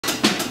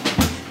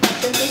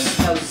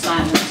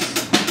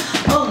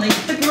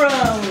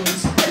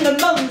groans, and the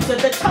moans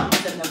of the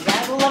tongues, and the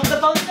rattle of the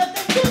bones of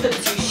the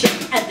rhythms you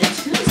shake, and the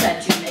tunes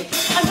that you make,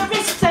 and the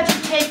risks that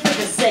you take for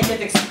the sake of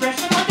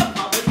expression like a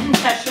public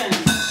confession.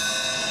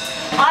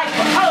 I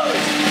compose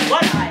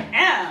what I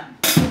am.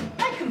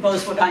 I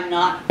compose what I'm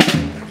not.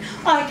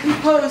 I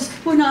compose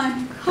when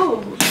I'm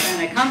cold,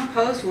 and I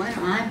compose when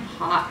I'm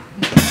hot.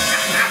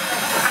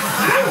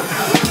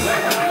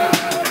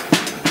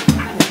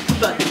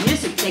 But the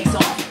music takes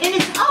off in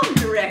its own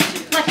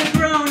direction. Like a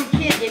grown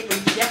kid, it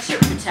rejects your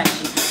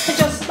protection. And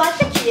just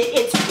like a kid,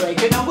 it's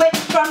breaking away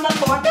from the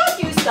fork that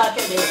you stuck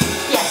in it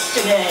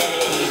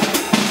yesterday.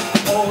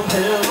 All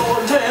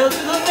hail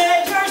to the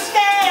major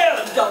scale.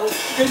 Do,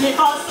 re, mi,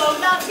 fa, sol,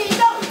 la, si,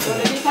 do. Do,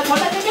 re, mi, fa, sol,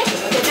 la, si, do.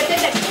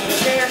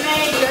 Major,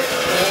 major,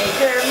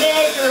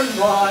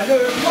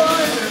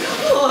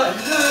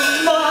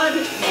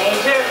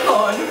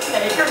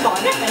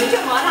 major,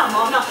 major, minor,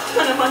 minor,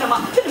 minor, minor,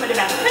 major, minor, major,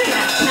 minor, major,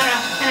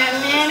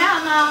 minor,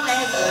 minor,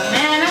 minor,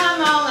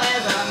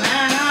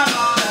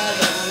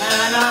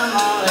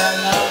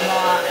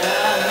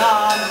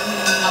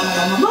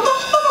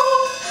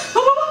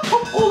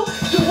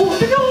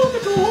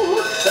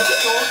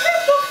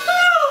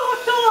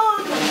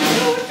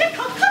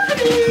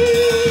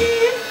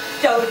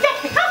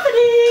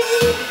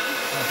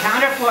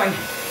 Counterpoint,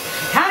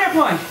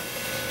 counterpoint,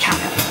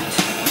 counterpoint.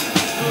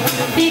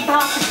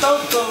 Bebop is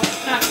vocal,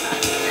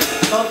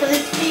 vocal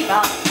is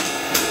bebop.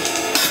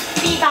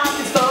 Bebop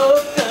is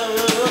vocal,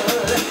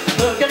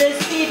 vocal is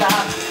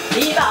bebop.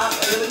 Bebop,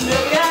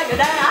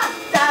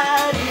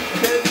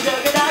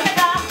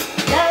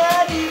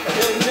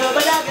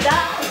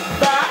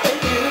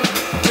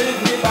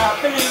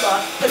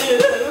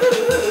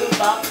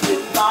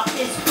 bebop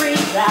is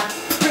free rap,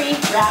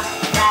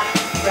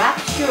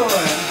 rapture.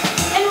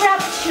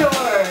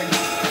 Enraptured,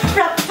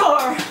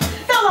 raptor,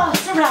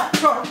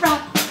 velociraptor,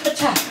 rap,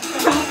 attack,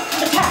 attack,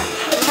 attack,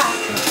 attack,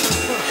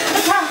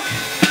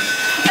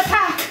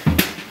 attack.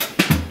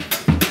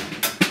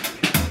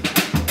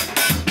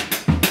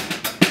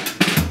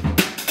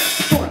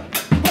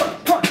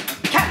 Point,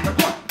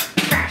 counterpoint,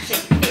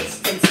 crashing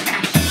fists and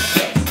smashing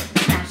fists,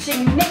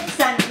 smashing myths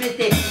and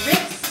mythic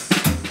riffs.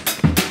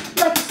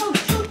 Like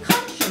social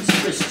conscience,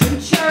 Christian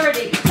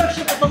charity,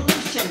 social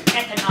evolution,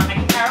 economic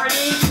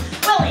parity.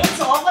 Well, it's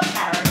all a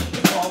parody,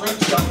 it's all a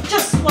joke.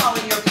 Just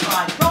swallow your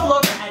pride, roll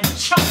over and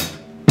choke.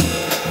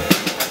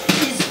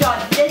 Is God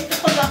dead, the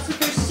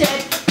philosopher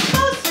said?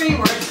 Those 3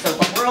 words fill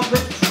the world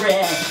with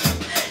dread.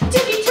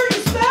 Did he turn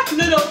his back,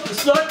 lit up the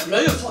sun,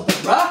 lay us on the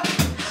rack?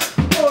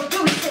 Or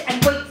do we sit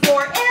and wait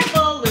for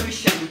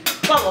evolution?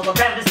 Well, all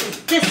around us is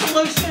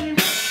dissolution.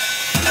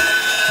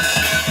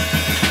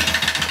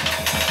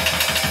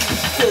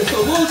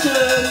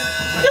 Dissolution,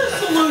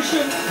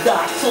 dissolution,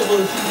 that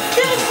solution,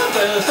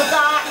 dissolution,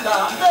 that.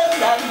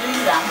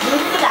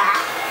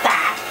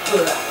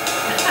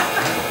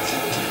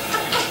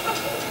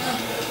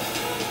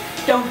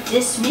 Don't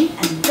diss me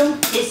and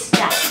don't diss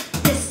that.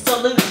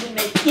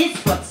 Disillusionment is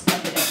what's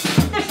evident.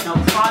 There's no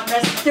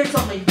progress, there's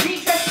only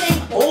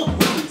redressing old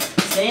wounds,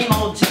 same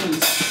old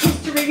tunes.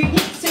 History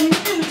repeats in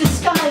new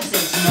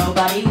disguises.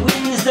 Nobody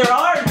wins, there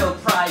are no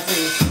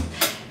prizes.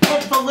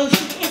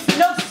 Evolution is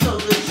no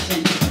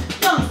solution.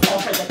 Don't fall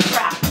for the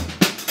trap.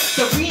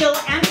 The real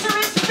answer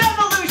is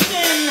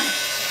revolution.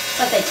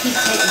 But they keep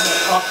taking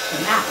it off the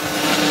map.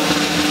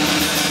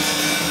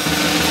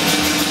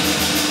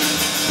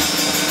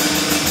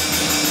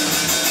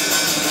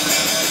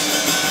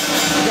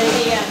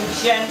 Lady and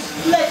gent,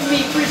 let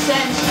me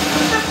present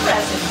the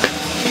present,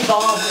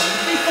 evolving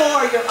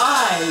before your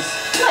eyes.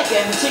 Like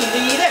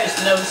MTV, there's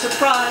no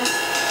surprise.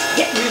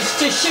 Get used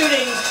to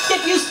shooting,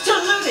 get used to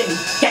looting,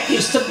 get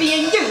used to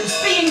being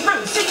used, being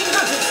bruised, singing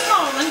bruises,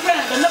 small and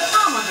grand in the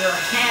palm of your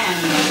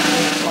hand.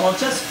 It's all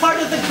just part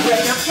of the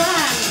greater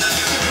plan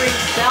to bring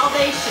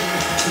salvation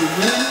to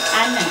women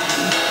and men.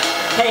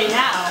 Pay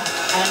now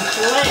and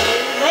play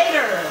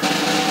later.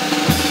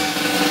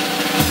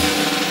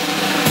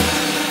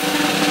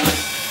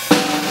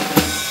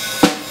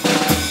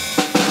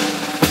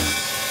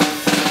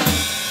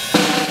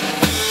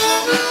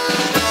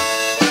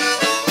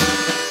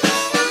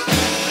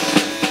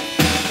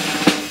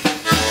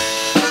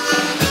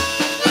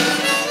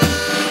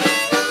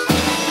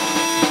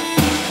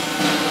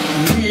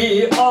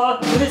 We are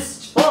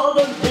grist for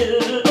the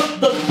middle of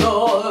the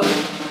Lord.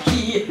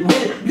 He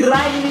will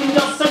grind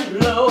us and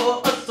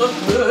blow us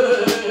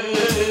away.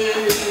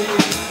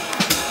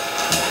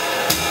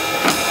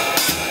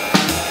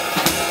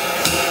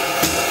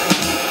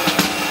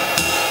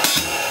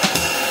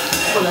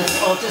 Well,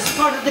 it's all just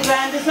part of the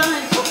grand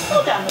design, so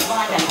pull down the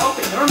blind and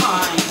open your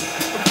mind.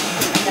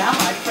 Now,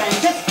 my friend,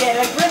 just get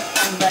a grip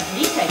and let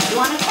me take you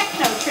on a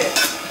techno trip.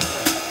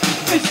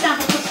 Through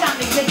samples of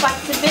sounding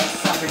mid-bites and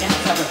bits, Cyber dance,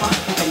 cyber fun,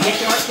 you can get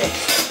your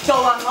kicks. Go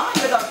online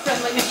with our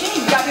friendly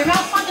machine, grab your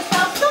mouse, find a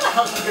style, still the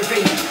house of your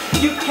dreams.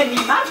 You can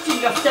imagine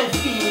yourself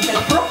being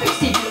the perfect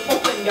seed to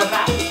open your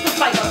eyes to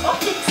fiber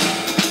optics.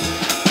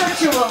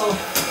 Virtual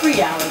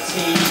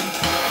reality,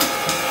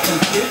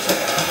 computer,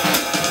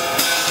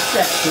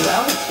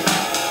 sexuality.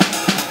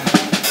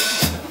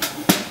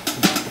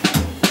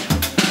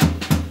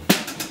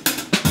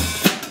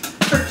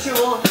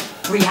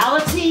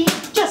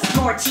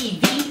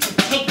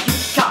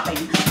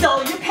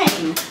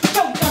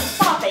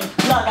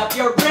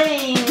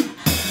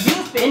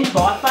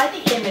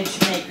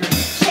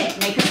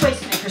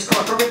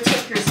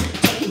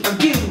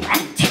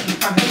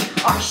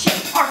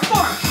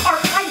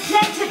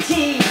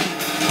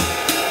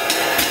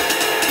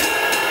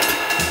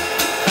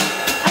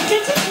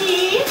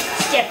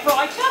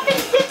 start up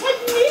and get a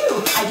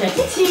new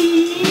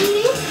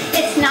identity.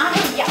 It's not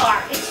who you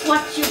are, it's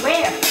what you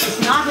wear. It's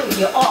not who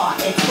you are,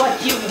 it's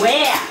what you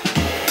wear.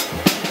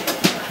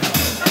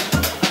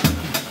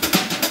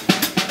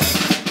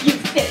 You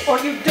fit or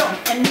you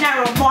don't, and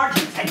narrow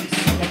margins, and you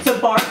say it's a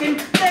bargain,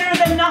 better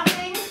than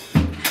nothing.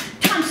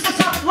 Time's to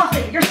stop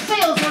bluffing, your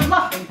sales are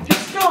luffing. You're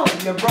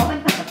stalling, you're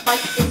brawling, but the fight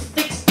is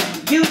fixed,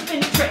 and you've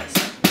been tricked.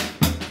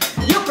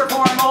 You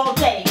perform all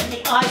day in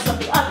the eyes of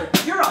the other.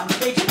 You're on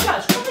stage and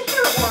judged for the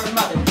hero or a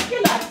mother.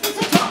 Your life is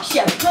a talk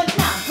show,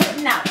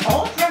 putting out,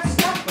 all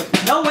dressed up with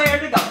nowhere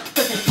to go.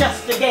 Cause it's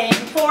just a game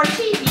for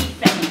TV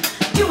fame.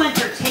 To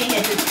entertain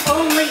is its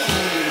only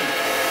aim.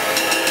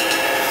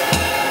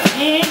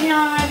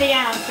 Ignore the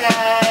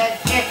outside,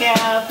 check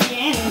out the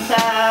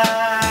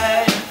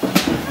inside.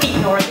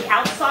 Ignore the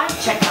outside,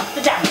 check out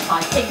the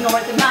downside.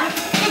 Ignore the knife,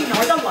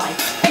 ignore the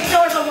life.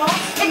 Ignore the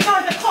loss,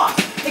 ignore the cost.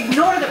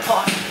 Ignore the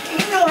cost,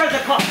 ignore the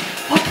cost.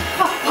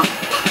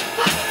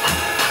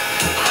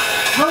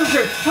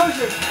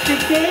 Composure,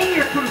 regain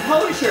your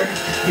composure.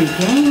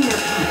 Regain your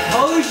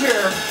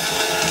composure.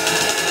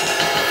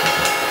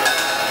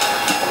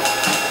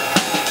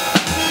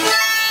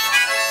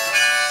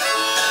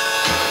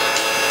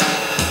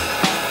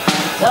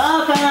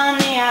 Talk on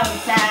the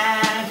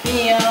outside,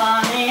 feel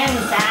on the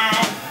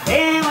inside.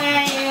 Say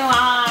where you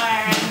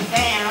are and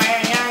say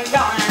where you're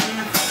going.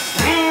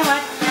 Say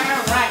what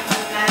you're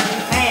writing and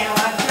say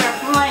what you're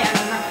playing.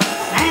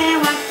 Say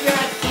what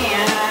you're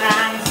seeing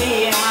and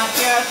see what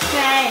you're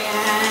saying.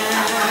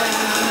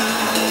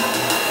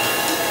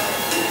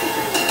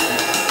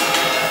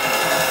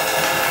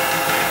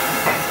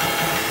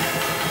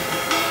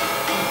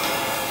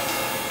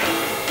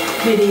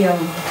 Video.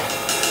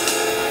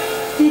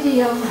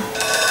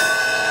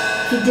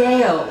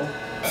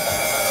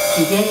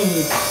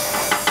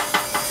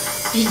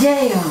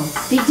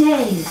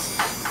 Bidets.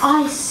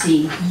 I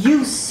see,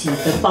 you see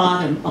the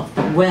bottom of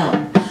the well.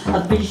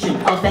 A vision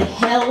of a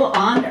hell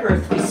on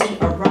earth we see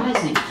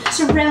arising,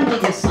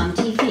 surrounding us on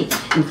TV,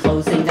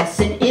 enclosing us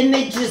in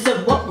images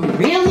of what we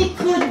really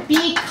could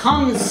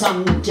become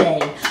someday.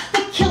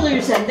 The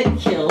killers and the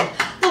killed,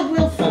 the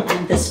willful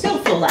and the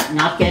skillful at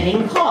not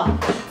getting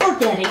caught,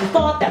 forgetting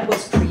thought that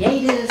was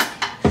creative,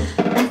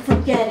 and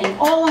forgetting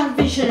all our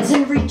visions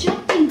and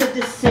rejecting the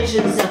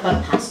decisions of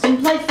a past and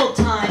playful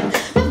time,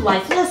 with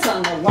lifeless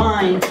on the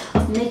line,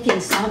 of making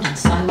sound in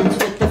silence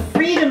with the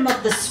freedom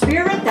of the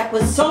spirit that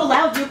was so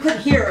loud you could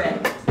hear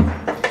it.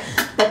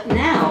 But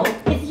now,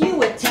 if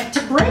you attempt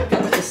to break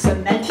up the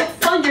cement, you'll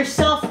find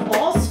yourself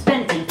all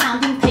spent in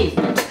pounding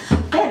pavement.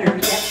 Better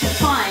yet to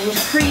find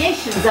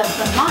creations of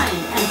the mind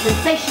and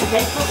sensations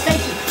and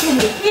pulsations in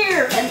the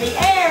ear and the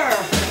air.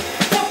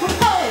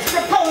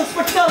 Propose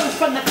what goes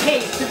from the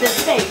page to the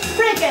stage.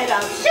 Break it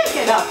up, shake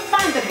it up,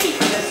 find the beat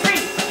in the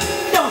street.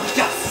 Don't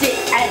just sit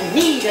and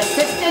need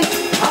assistance.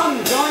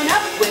 Come join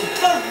up with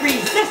the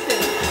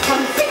resistance.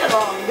 Come sing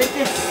along with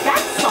this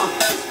Scat song.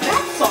 This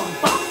rap song,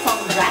 bop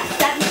song, rap,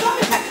 stat, and song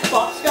attack.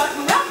 Bop, start,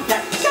 and rap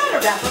attack. Start a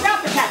rap,